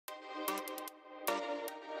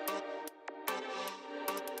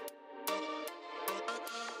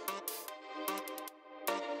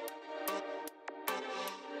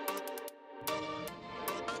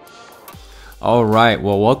All right.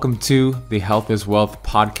 Well, welcome to the Health is Wealth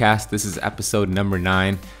podcast. This is episode number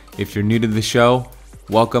 9. If you're new to the show,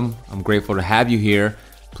 welcome. I'm grateful to have you here.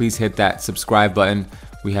 Please hit that subscribe button.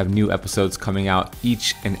 We have new episodes coming out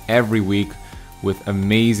each and every week with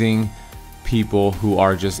amazing people who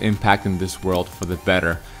are just impacting this world for the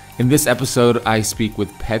better. In this episode, I speak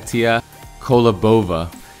with Petia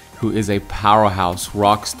Kolibova, who is a powerhouse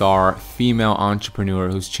rock star female entrepreneur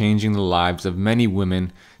who's changing the lives of many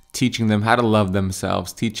women, teaching them how to love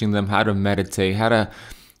themselves, teaching them how to meditate, how to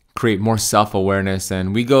create more self-awareness.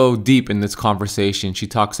 And we go deep in this conversation. She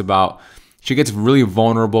gets really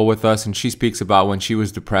vulnerable with us, and she speaks about when she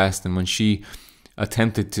was depressed and when she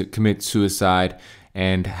attempted to commit suicide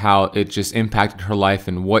and how it just impacted her life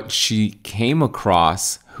and what she came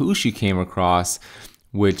across, who she came across,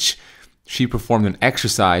 which she performed an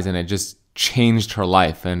exercise and it just changed her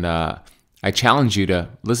life. And I challenge you to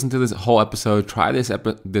listen to this whole episode, try this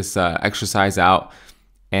exercise out,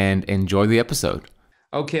 and enjoy the episode.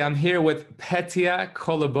 Okay, I'm here with Petia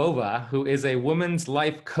Kolibova, who is a women's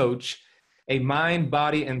life coach, a mind,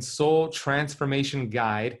 body, and soul transformation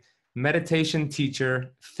guide, meditation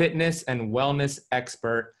teacher, fitness and wellness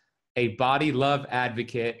expert, a body love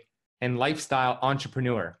advocate, and lifestyle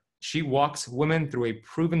entrepreneur. She walks women through a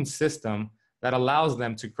proven system that allows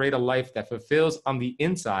them to create a life that fulfills on the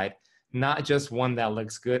inside, not just one that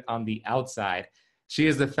looks good on the outside. She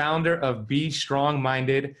is the founder of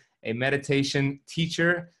Be.Strong.Minded, a meditation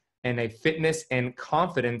teacher, and a fitness and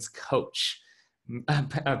confidence coach.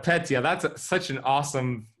 Petia, that's such an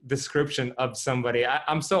awesome description of somebody.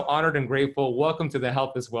 I'm so honored and grateful. Welcome to the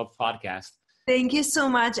Health is Wealth podcast. Thank you so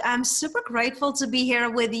much. I'm super grateful to be here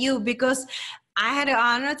with you because I had the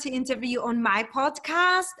honor to interview you on my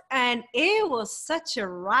podcast and it was such a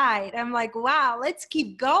ride. I'm like, wow, let's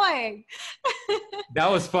keep going. That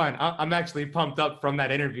was fun. I'm actually pumped up from that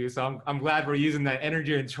interview. So I'm glad we're using that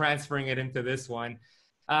energy and transferring it into this one.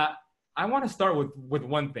 I want to start with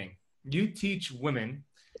one thing. You teach women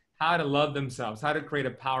how to love themselves, how to create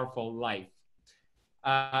a powerful life.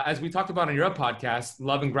 As we talked about on your podcast,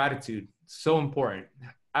 love and gratitude, so important.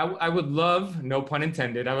 I would love, no pun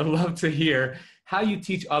intended, I would love to hear how you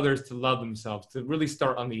teach others to love themselves, to really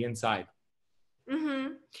start on the inside.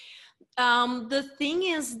 Mm-hmm. The thing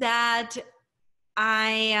is that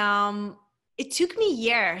it took me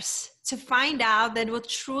years to find out that what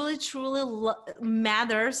truly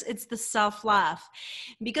matters, it's the self-love.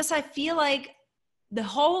 Because I feel like the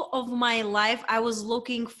whole of my life, I was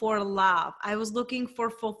looking for love. I was looking for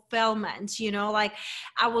fulfillment, like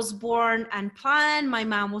I was born unplanned. My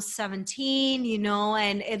mom was 17,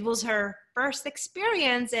 and it was her first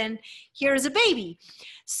experience and here's a baby.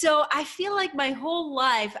 So I feel like my whole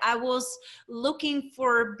life I was looking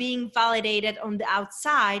for being validated on the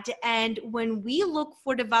outside. And when we look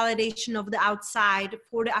for the validation of the outside,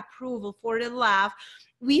 for the approval, for the love,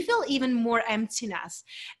 we feel even more emptiness.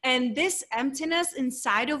 And this emptiness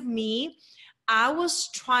inside of me, I was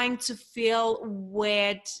trying to fill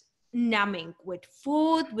with numbing, with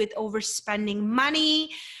food, with overspending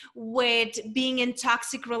money, with being in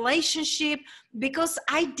toxic relationship, because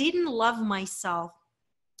I didn't love myself.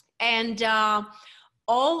 And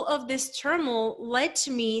all of this turmoil led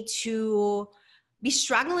me to be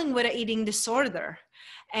struggling with an eating disorder.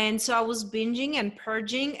 And so I was binging and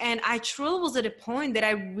purging, and I truly was at a point that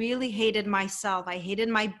I really hated myself. I hated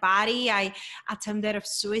my body. I attempted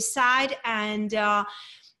suicide, and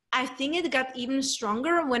I think it got even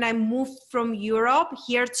stronger when I moved from Europe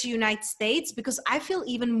here to United States, because I feel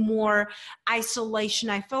even more isolation.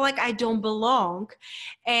 I feel like I don't belong.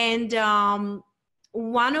 And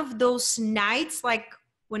one of those nights, like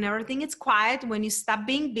when everything is quiet, when you stop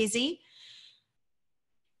being busy,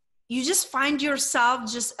 you just find yourself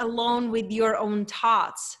just alone with your own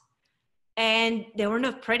thoughts. And they were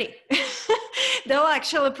not pretty. They were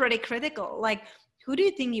actually pretty critical. Like, who do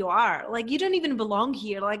you think you are? Like, you don't even belong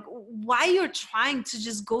here. Like, why you're trying to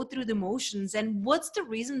just go through the motions? And what's the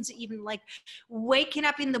reason to even like waking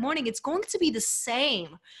up in the morning? It's going to be the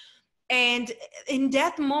same. And in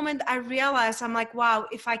that moment, I realized, I'm like, wow,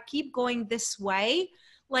 if I keep going this way,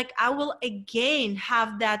 like I will again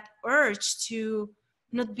have that urge to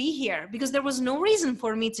not be here, because there was no reason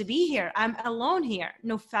for me to be here. I'm alone here,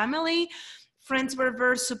 no family. Friends were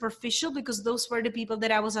very superficial because those were the people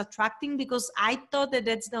that I was attracting, because I thought that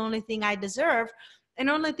that's the only thing I deserve and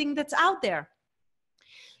only thing that's out there.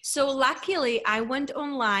 So luckily I went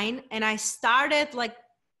online and I started like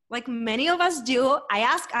many of us do. I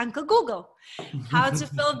asked Uncle Google how to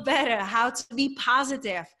feel better, how to be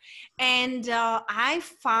positive. And I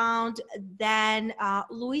found then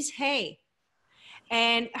Louise Hay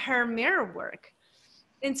and her mirror work.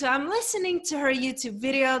 And so I'm listening to her YouTube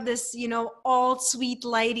video, this, old sweet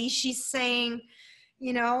lady, she's saying,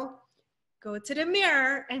 go to the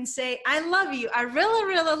mirror and say, I love you. I really,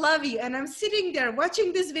 really love you. And I'm sitting there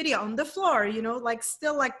watching this video on the floor, like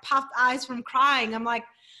still like puffed eyes from crying. I'm like,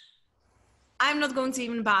 I'm not going to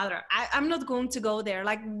even bother. I'm not going to go there.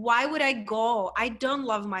 Like, why would I go? I don't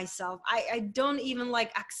love myself. I don't even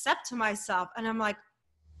like accept myself. And I'm like,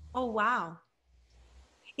 oh, wow.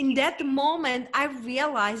 In that moment, I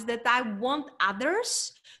realized that I want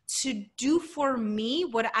others to do for me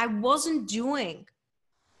what I wasn't doing.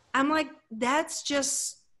 I'm like, it's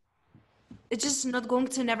just not going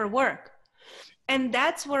to never work. And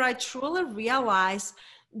that's where I truly realized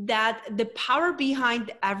that the power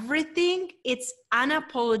behind everything, it's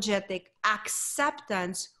unapologetic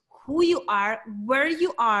acceptance, who you are, where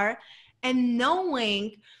you are, and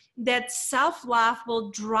knowing that self-love will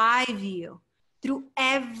drive you through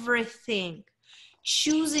everything.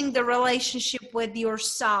 Choosing the relationship with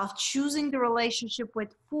yourself, choosing the relationship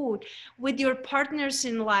with food, with your partners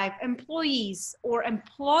in life, employees or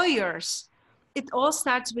employers. It all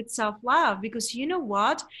starts with self-love, because you know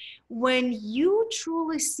what? When you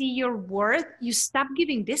truly see your worth, you stop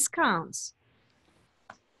giving discounts.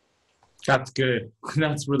 That's good.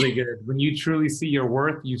 That's really good. When you truly see your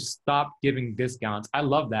worth, you stop giving discounts. I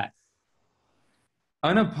love that.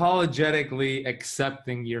 Unapologetically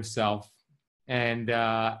accepting yourself. And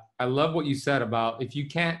I love what you said about, if you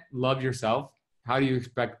can't love yourself, how do you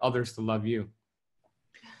expect others to love you?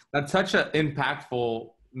 That's such an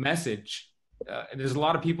impactful message. There's a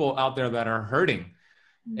lot of people out there that are hurting.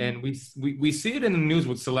 And we see it in the news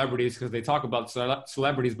with celebrities, because they talk about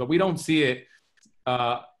celebrities, but we don't see it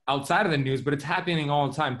outside of the news. But it's happening all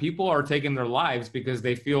the time. People are taking their lives because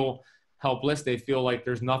they feel helpless. They feel like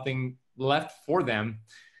there's nothing left for them.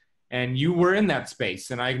 And you were in that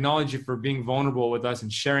space. And I acknowledge you for being vulnerable with us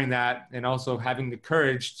and sharing that, and also having the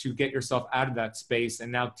courage to get yourself out of that space and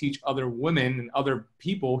now teach other women and other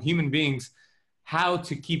people, human beings, how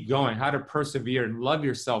to keep going, how to persevere and love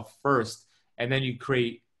yourself first. And then you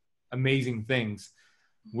create amazing things,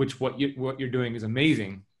 which what you're doing is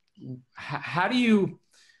amazing. How do you,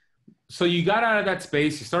 so you got out of that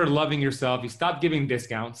space, you started loving yourself, you stopped giving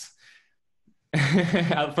discounts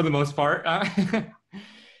for the most part.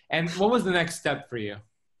 And what was the next step for you?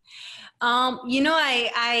 I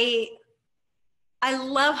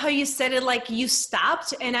love how you said it, like you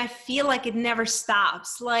stopped, and I feel like it never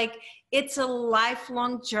stops. Like it's a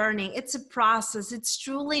lifelong journey. It's a process. It's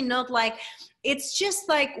truly not like, it's just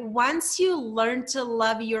like once you learn to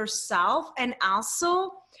love yourself, and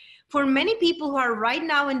also for many people who are right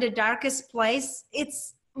now in the darkest place,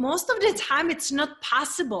 it's most of the time it's not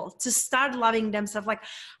possible to start loving themselves. Like,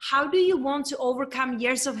 how do you want to overcome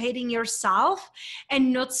years of hating yourself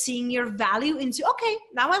and not seeing your value into, okay,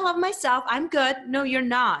 now I love myself, I'm good? No, you're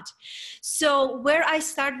not. So where I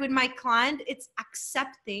start with my client, it's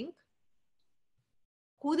accepting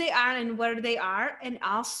who they are and where they are. And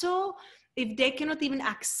also, if they cannot even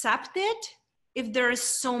accept it, if there is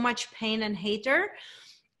so much pain and hatred,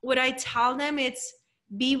 what I tell them, it's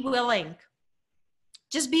be willing.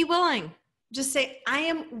 Just be willing. Just say, I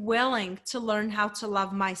am willing to learn how to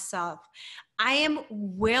love myself. I am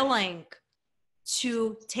willing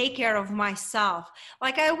to take care of myself.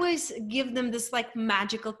 Like I always give them this like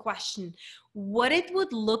magical question, what it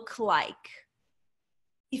would look like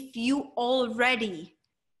if you already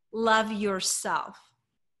love yourself.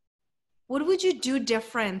 What would you do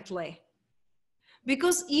differently?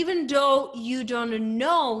 Because even though you don't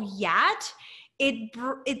know yet,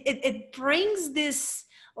 it brings this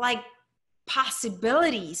like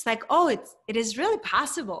possibilities, like, oh, it is really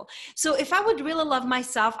possible. So if I would really love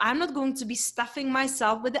myself, I'm not going to be stuffing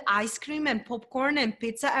myself with the ice cream and popcorn and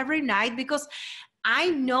pizza every night, because I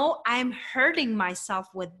know I'm hurting myself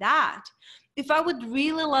with that. If I would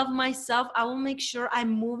really love myself, I will make sure I'm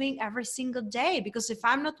moving every single day, because if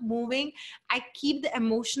I'm not moving, I keep the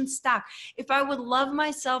emotion stuck. If I would love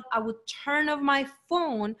myself, I would turn off my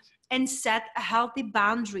phone and set healthy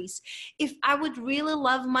boundaries. If I would really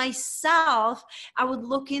love myself, I would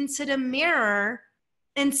look into the mirror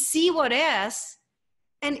and see what is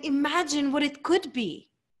and imagine what it could be.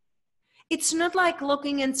 It's not like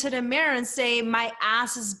looking into the mirror and say, my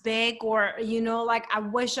ass is big, or, like I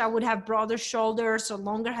wish I would have broader shoulders or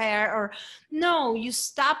longer hair, or no, you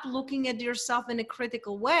stop looking at yourself in a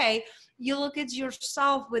critical way. You look at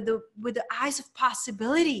yourself with the eyes of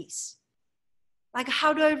possibilities. Like,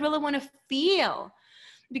 how do I really want to feel?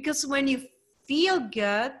 Because when you feel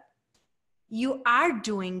good, you are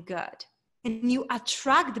doing good and you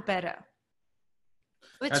attract better.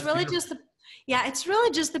 It's really just Yeah, it's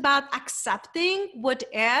really just about accepting what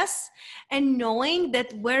is and knowing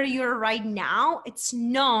that where you're right now, it's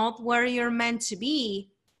not where you're meant to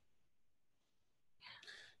be.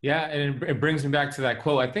 Yeah, and it brings me back to that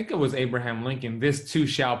quote. I think it was Abraham Lincoln, this too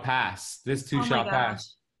shall pass. This too Oh my shall gosh.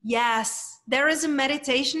 pass. Yes, there is a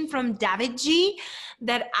meditation from David G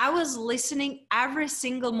that I was listening every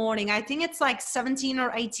single morning. I think it's like 17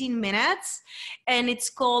 or 18 minutes, and it's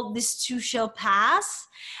called This Too Shall Pass.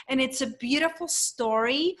 And it's a beautiful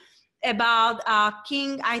story about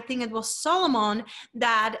King, I think it was Solomon,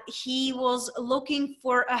 that he was looking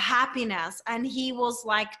for a happiness, and he was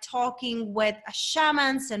like talking with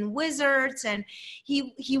shamans and wizards, and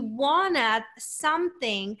he wanted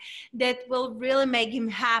something that will really make him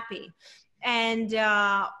happy. And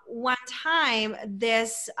one time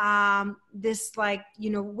this like, you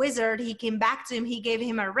know, wizard, he came back to him, he gave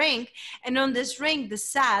him a ring, and on this ring this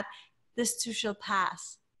said, "This too shall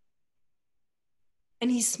pass." And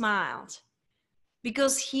he smiled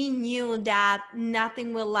because he knew that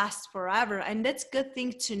nothing will last forever. And that's a good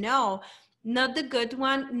thing to know. Not the good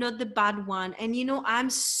one, not the bad one. And you know, I'm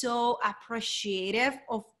so appreciative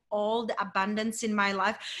of all the abundance in my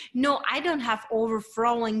life. No, I don't have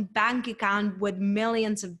overflowing bank account with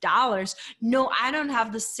millions of dollars. No, I don't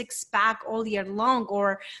have the six pack all year long,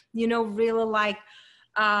 or, you know, really like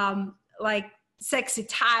sexy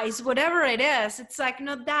ties, whatever it is. It's like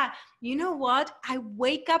not that. You know what? I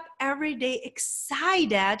wake up every day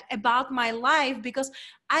excited about my life because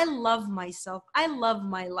I love myself. I love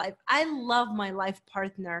my life. I love my life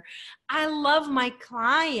partner. I love my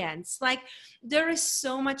clients. Like, there is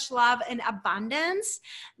so much love and abundance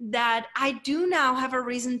that I do now have a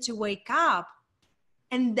reason to wake up.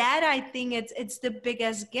 And that, I think, it's the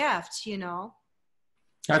biggest gift, you know?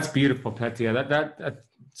 That's beautiful, Petia. That's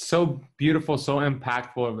so beautiful, so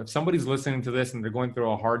impactful. If somebody's listening to this and they're going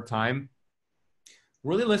through a hard time,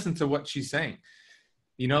 really listen to what she's saying.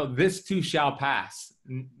 You know, this too shall pass.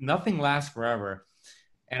 Nothing lasts forever.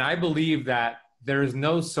 And I believe that there is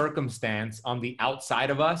no circumstance on the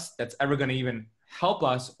outside of us that's ever going to even help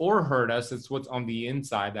us or hurt us. It's what's on the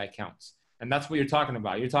inside that counts. And that's what you're talking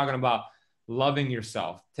about. You're talking about loving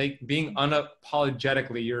yourself, being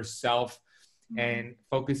unapologetically yourself, and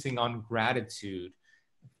focusing on gratitude,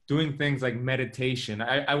 doing things like meditation.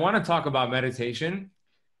 I want to talk about meditation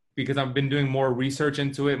because I've been doing more research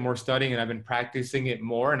into it, more studying, and I've been practicing it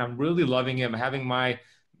more, and I'm really loving it. I'm having my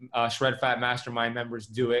Shred Fat Mastermind members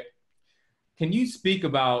do it. Can you speak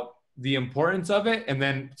about the importance of it and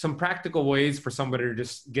then some practical ways for somebody to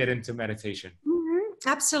just get into meditation?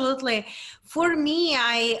 Absolutely. For me,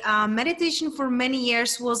 meditation for many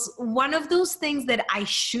years was one of those things that I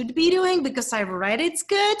should be doing because I read it's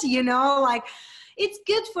good, you know, like it's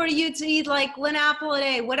good for you to eat like one apple a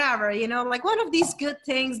day, whatever, you know, like one of these good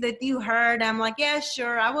things that you heard. I'm like, yeah,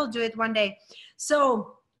 sure, I will do it one day.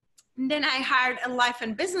 So then I hired a life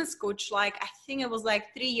and business coach, like I think it was like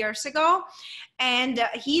 3 years ago. And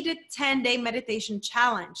he did 10-day meditation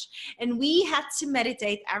challenge. And we had to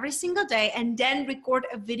meditate every single day and then record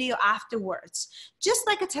a video afterwards, just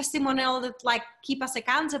like a testimonial that like keep us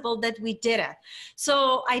accountable that we did it.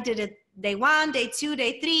 So I did it day 1, day 2,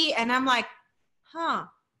 day 3. And I'm like,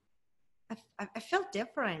 I felt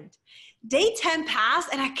different. Day 10 passed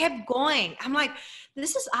and I kept going. I'm like,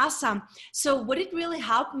 this is awesome. So what it really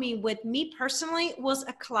helped me with me personally was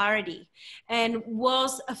a clarity and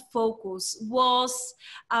was a focus, was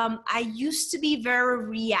I used to be very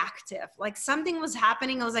reactive. Like something was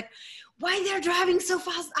happening. I was like, why they're driving so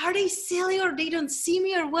fast? Are they silly or they don't see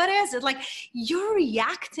me or what is it? Like you're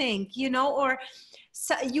reacting, you know, or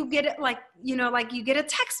so you get it like, you know, like you get a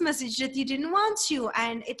text message that you didn't want to,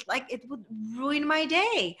 and it would ruin my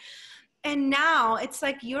day. And now it's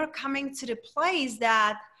like you're coming to the place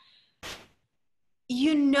that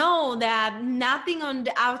you know that nothing on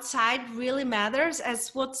the outside really matters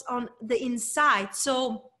as what's on the inside.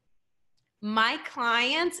 So my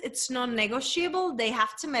clients, it's non-negotiable. They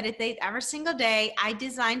have to meditate every single day. I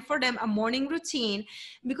designed for them a morning routine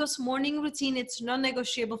because morning routine, it's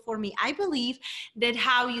non-negotiable for me. I believe that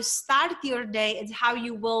how you start your day is how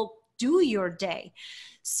you will do your day.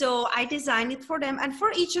 So I designed it for them, and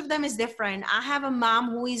for each of them is different. I have a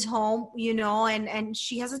mom who is home, you know, and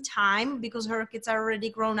she has a time because her kids are already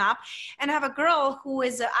grown up. And I have a girl who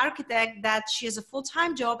is an architect that she has a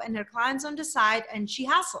full-time job and her clients on the side and she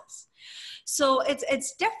hustles. So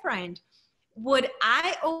it's different. Would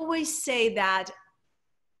I always say that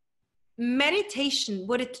meditation,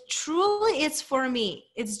 what it truly is for me,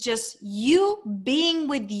 it's just you being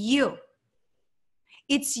with you.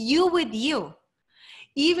 It's you with you.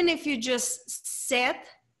 Even if you just sit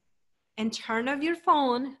and turn off your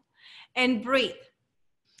phone and breathe.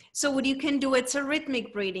 So what you can do, it's a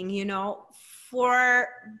rhythmic breathing, you know, for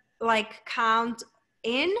like count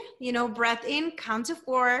in, you know, breath in, count to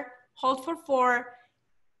 4, hold for 4,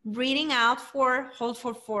 breathing out 4, hold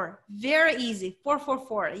for 4. Very easy. 4, 4,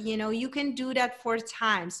 4. You know, you can do that 4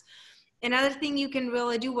 times. Another thing you can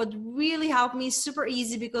really do, what really helped me, super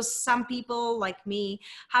easy, because some people like me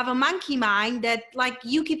have a monkey mind that like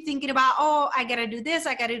you keep thinking about, oh, I gotta do this,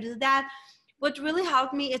 I gotta do that. What really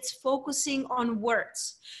helped me, it's focusing on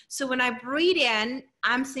words. So when I breathe in,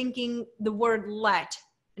 I'm thinking the word let.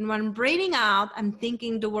 And when I'm breathing out, I'm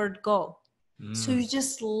thinking the word go. So you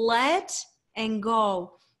just let and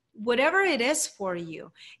go. Whatever it is for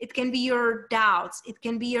you. It can be your doubts. It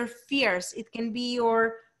can be your fears. It can be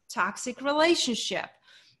your toxic relationship.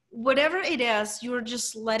 Whatever it is, you're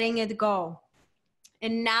just letting it go.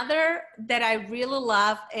 Another that I really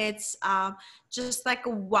love, it's just like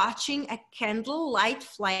watching a candle light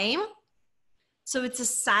flame. So it's a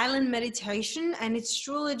silent meditation, and it's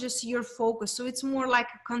truly just your focus. So it's more like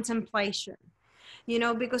a contemplation, you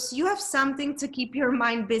know, because you have something to keep your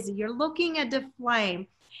mind busy. You're looking at the flame,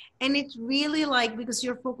 and it's really like, because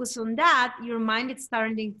you're focused on that, your mind is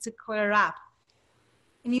starting to clear up,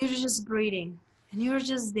 and you're just breathing, and you're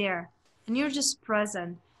just there, and you're just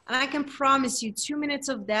present. And I can promise you 2 minutes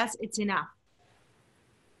of that, it's enough.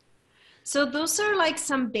 So those are like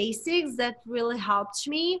some basics that really helped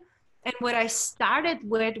me. And what I started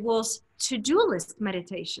with was to-do list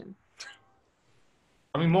meditation.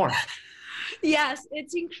 Tell me more. Yes,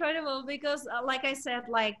 it's incredible because like I said,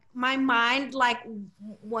 like my mind like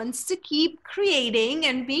wants to keep creating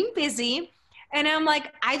and being busy. And I'm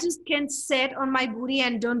like, I just can't sit on my booty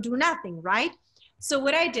and don't do nothing, right? So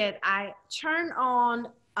what I did, I turned on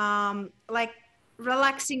like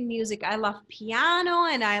relaxing music. I love piano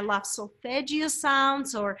and I love solfeggio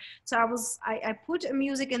sounds. Or so I put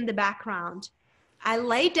music in the background. I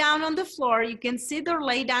lay down on the floor. You can sit or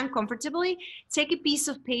lay down comfortably. Take a piece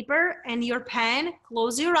of paper and your pen,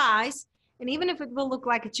 close your eyes, and even if it will look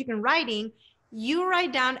like a chicken writing, you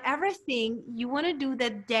write down everything you want to do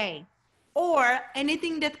that day or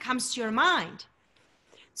anything that comes to your mind.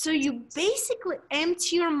 So you basically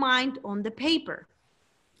empty your mind on the paper,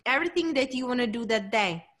 everything that you want to do that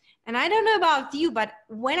day. And I don't know about you, but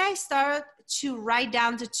when I start to write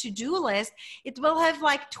down the to-do list, it will have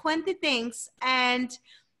like 20 things, and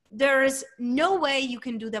there is no way you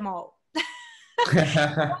can do them all.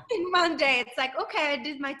 In one day, it's like, okay, I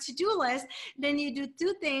did my to-do list. Then you do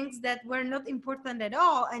 2 things that were not important at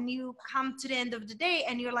all, and you come to the end of the day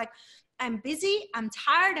and you're like, I'm busy, I'm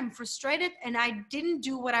tired, I'm frustrated, and I didn't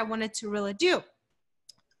do what I wanted to really do.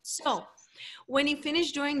 So when you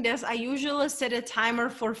finish doing this, I usually set a timer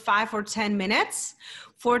for 5 or 10 minutes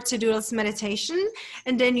for to-do list meditation.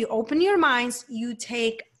 And then you open your minds, you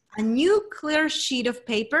take a new clear sheet of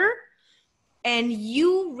paper, and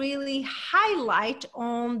you really highlight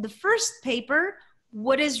on the first paper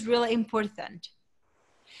what is really important.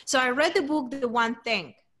 So I read the book, The One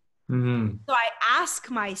Thing. Mm-hmm. So I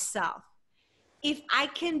ask myself, if I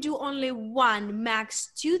can do only 1,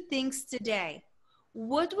 max 2 things today,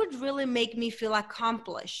 what would really make me feel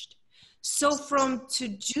accomplished? So from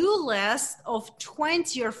to-do list of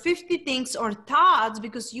 20 or 50 things or thoughts,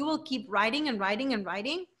 because you will keep writing and writing and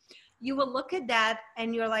writing, you will look at that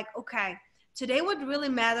and you're like, okay, today what really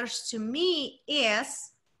matters to me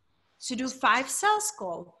is to do 5 sales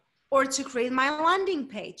goal, or to create my landing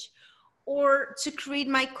page, or to create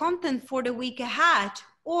my content for the week ahead,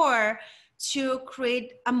 or to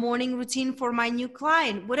create a morning routine for my new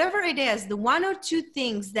client. Whatever it is, the 1 or 2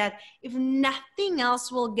 things that if nothing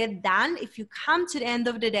else will get done, if you come to the end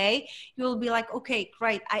of the day, you will be like, okay,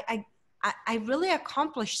 great. I really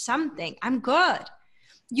accomplished something. I'm good.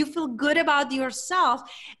 You feel good about yourself.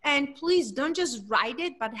 And please don't just write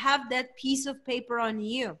it, but have that piece of paper on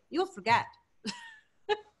you. You'll forget.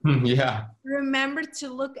 Yeah. Remember to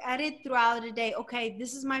look at it throughout the day. Okay,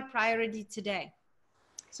 this is my priority today.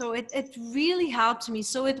 So it really helped me.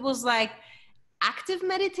 So it was like active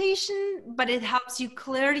meditation, but it helps you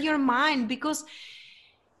clear your mind, because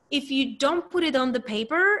if you don't put it on the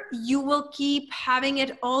paper, you will keep having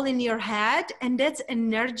it all in your head, and that's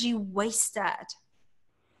energy wasted.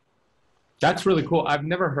 That's really cool. I've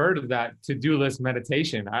never heard of that to-do list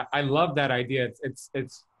meditation. I love that idea.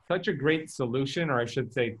 It's such a great solution, or I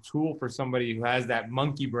should say tool, for somebody who has that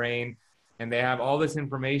monkey brain and they have all this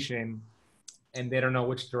information and they don't know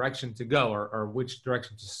which direction to go or which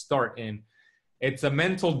direction to start in. It's a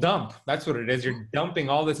mental dump. That's what it is. You're dumping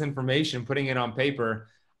all this information, putting it on paper.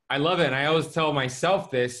 I love it. And I always tell myself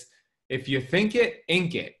this: if you think it,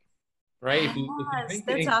 ink it, right? If you Yes, think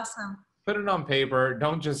that's it, awesome. Put it on paper.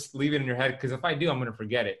 Don't just leave it in your head, because if I do, I'm going to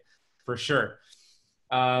forget it for sure.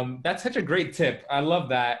 That's such a great tip. I love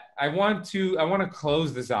that. I want to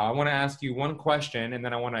close this out. I want to ask you one question, and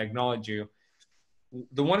then I want to acknowledge you.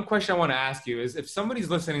 The one question I want to ask you is, if somebody's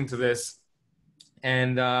listening to this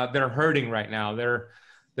and they're hurting right now,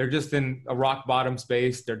 they're just in a rock bottom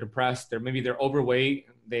space, they're depressed, they're overweight,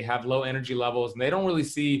 they have low energy levels, and they don't really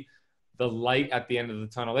see the light at the end of the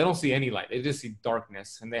tunnel. They don't see any light. They just see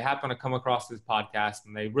darkness, and they happen to come across this podcast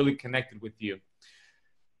and they really connected with you.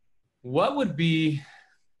 What would be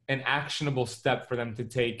an actionable step for them to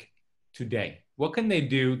take today? What can they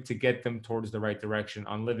do to get them towards the right direction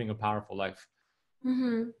on living a powerful life?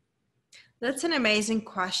 Mm-hmm. That's an amazing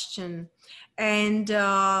question. And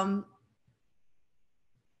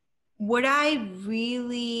what I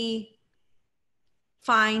really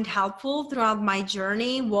find helpful throughout my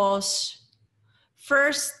journey was,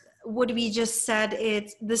 first, what we just said,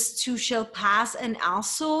 it's this too shall pass, and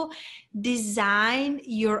also design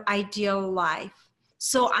your ideal life.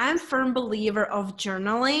 So I'm a firm believer of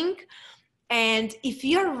journaling. And if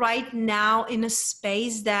you're right now in a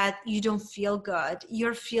space that you don't feel good,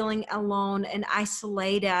 you're feeling alone and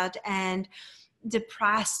isolated and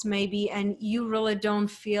depressed maybe, and you really don't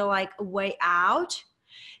feel like a way out,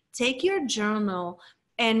 take your journal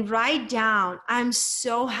and write down, I'm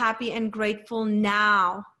so happy and grateful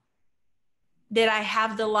now that I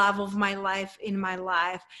have the love of my life in my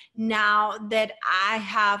life, now that I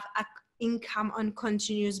have a income on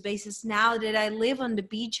continuous basis, now that I live on the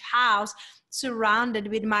beach house surrounded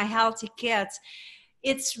with my healthy kids.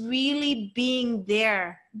 It's really being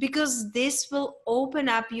there, because this will open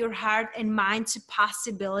up your heart and mind to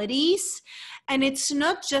possibilities. And it's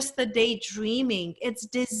not just the daydreaming, it's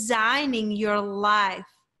designing your life.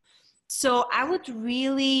 So I would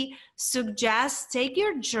really suggest take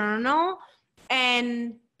your journal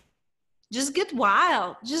and just get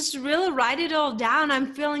wild. Just really write it all down.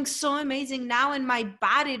 I'm feeling so amazing now in my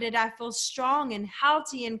body that I feel strong and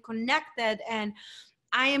healthy and connected, and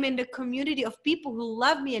I am in the community of people who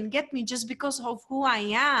love me and get me just because of who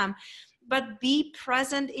I am. But be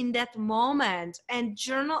present in that moment and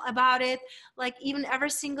journal about it, like even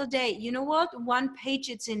every single day. You know what? One page,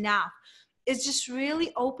 it's enough. It's just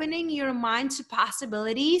really opening your mind to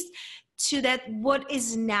possibilities, to that what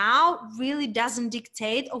is now really doesn't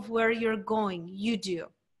dictate of where you're going. You do.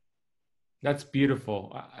 That's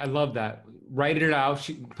beautiful. I love that. Write it out.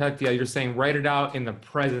 Petia, you're saying write it out in the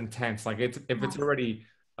present tense. Like, if it's already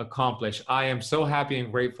accomplished. I am so happy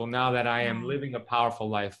and grateful now that I am living a powerful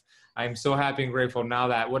life. I am so happy and grateful now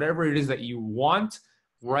that whatever it is that you want,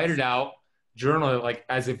 write it out, journal it like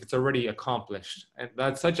as if it's already accomplished. And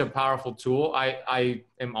that's such a powerful tool. I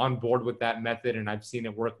am on board with that method, and I've seen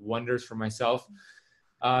it work wonders for myself.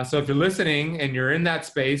 So if you're listening and you're in that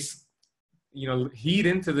space, heed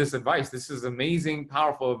into this advice. This is amazing,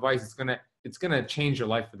 powerful advice. It's gonna change your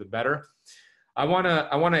life for the better. I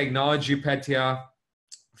wanna acknowledge you, Petia,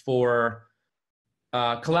 for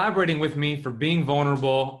collaborating with me, for being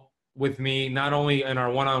vulnerable with me, not only in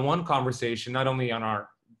our one-on-one conversation, not only on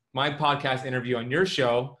my podcast interview on your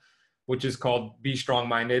show, which is called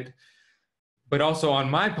Be.Strong.Minded, but also on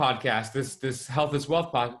my podcast, this Health is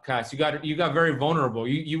Wealth podcast. You got very vulnerable.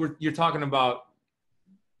 You're talking about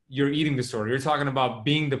your eating disorder. You're talking about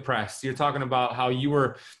being depressed. You're talking about how you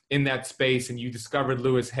were in that space and you discovered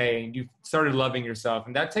Louis Hay and you started loving yourself.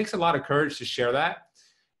 And that takes a lot of courage to share that.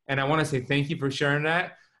 And I want to say thank you for sharing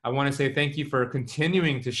that. I want to say thank you for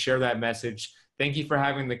continuing to share that message. Thank you for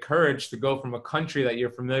having the courage to go from a country that you're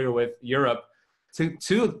familiar with, Europe,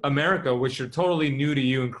 to America, which are totally new to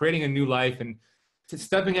you, and creating a new life and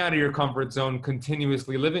stepping out of your comfort zone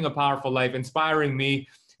continuously, living a powerful life, inspiring me,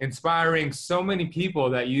 inspiring so many people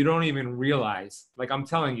that you don't even realize. Like, I'm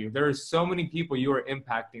telling you, there are so many people you are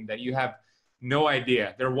impacting that you have no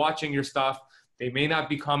idea. They're watching your stuff. They may not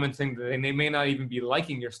be commenting, and they may not even be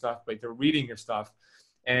liking your stuff, but they're reading your stuff.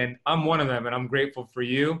 And I'm one of them, and I'm grateful for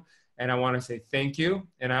you. And I want to say thank you.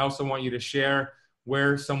 And I also want you to share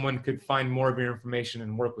where someone could find more of your information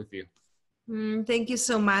and work with you. Thank you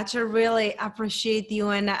so much. I really appreciate you,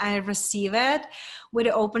 and I receive it with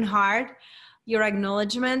an open heart, your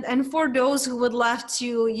acknowledgement. And for those who would love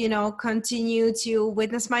to, continue to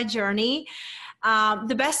witness my journey,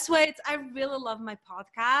 the best way is, I really love my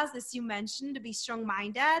podcast, as you mentioned, to Be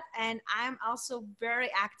Strong-Minded. And I'm also very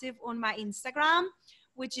active on my Instagram,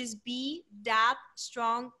 which is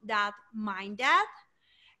Be.Strong.Minded.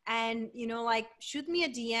 And, shoot me a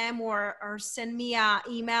DM or send me an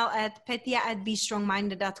email at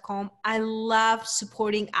petia@bestrongminded.com. I love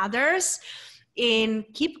supporting others and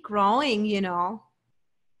keep growing.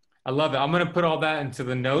 I love it. I'm gonna put all that into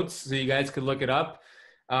the notes so you guys could look it up.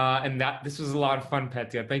 And that this was a lot of fun,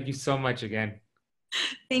 Petia. Thank you so much again.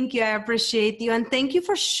 Thank you. I appreciate you. And thank you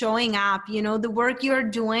for showing up. You know, the work you're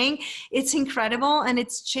doing, it's incredible and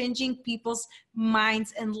it's changing people's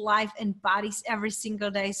minds and life and bodies every single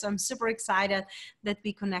day. So I'm super excited that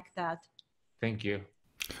we connect that. Thank you.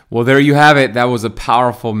 Well, there you have it. That was a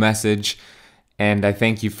powerful message. And I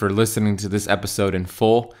thank you for listening to this episode in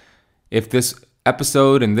full. If this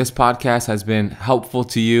episode and this podcast has been helpful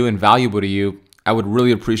to you and valuable to you, I would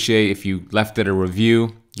really appreciate if you left it a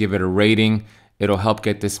review, give it a rating. It'll help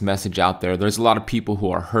get this message out there. There's a lot of people who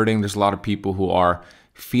are hurting. There's a lot of people who are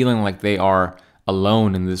feeling like they are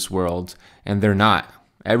alone in this world, and they're not.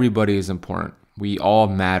 Everybody is important. We all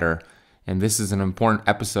matter. And this is an important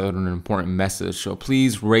episode and an important message. So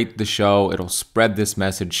please rate the show. It'll spread this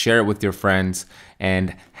message, share it with your friends,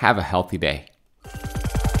 and have a healthy day.